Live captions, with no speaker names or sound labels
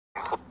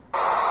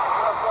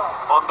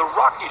the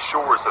rocky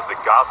shores of the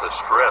Gaza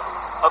Strip,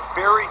 a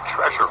buried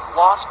treasure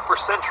lost for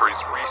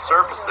centuries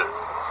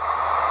resurfaces.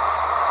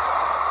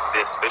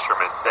 This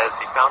fisherman says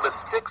he found a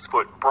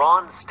 6-foot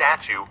bronze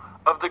statue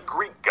of the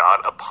Greek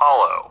god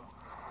Apollo.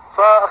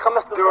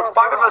 There were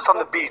 5 of us on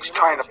the beach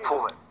trying to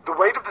pull it. The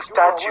weight of the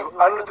statue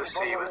under the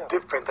sea was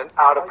different than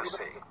out of the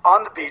sea.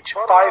 On the beach,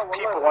 5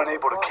 people weren't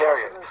able to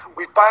carry it.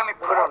 We finally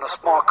put it on a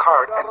small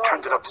cart and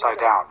turned it upside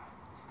down.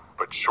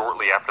 But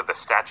shortly after the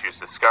statue's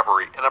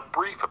discovery and a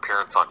brief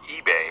appearance on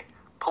eBay,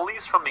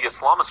 police from the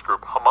Islamist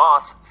group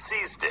Hamas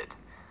seized it.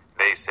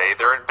 They say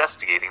they're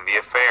investigating the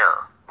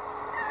affair.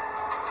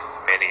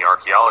 Many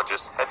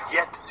archaeologists have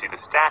yet to see the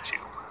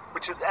statue,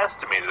 which is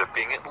estimated of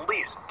being at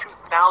least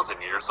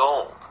 2,000 years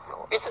old.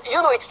 It's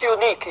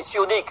unique. It's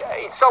unique.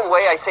 In some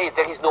way, I say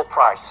there is no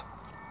price.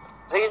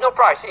 There is no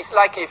price. It's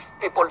like if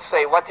people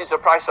say, what is the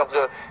price of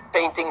the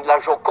painting La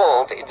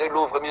Joconde in the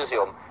Louvre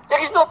Museum?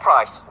 There is no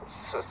price.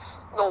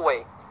 No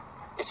way.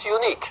 It's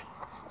unique.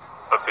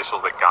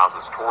 Officials at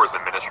Gaza's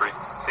tourism ministry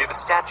say the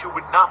statue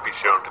would not be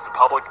shown to the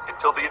public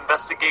until the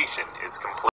investigation is complete.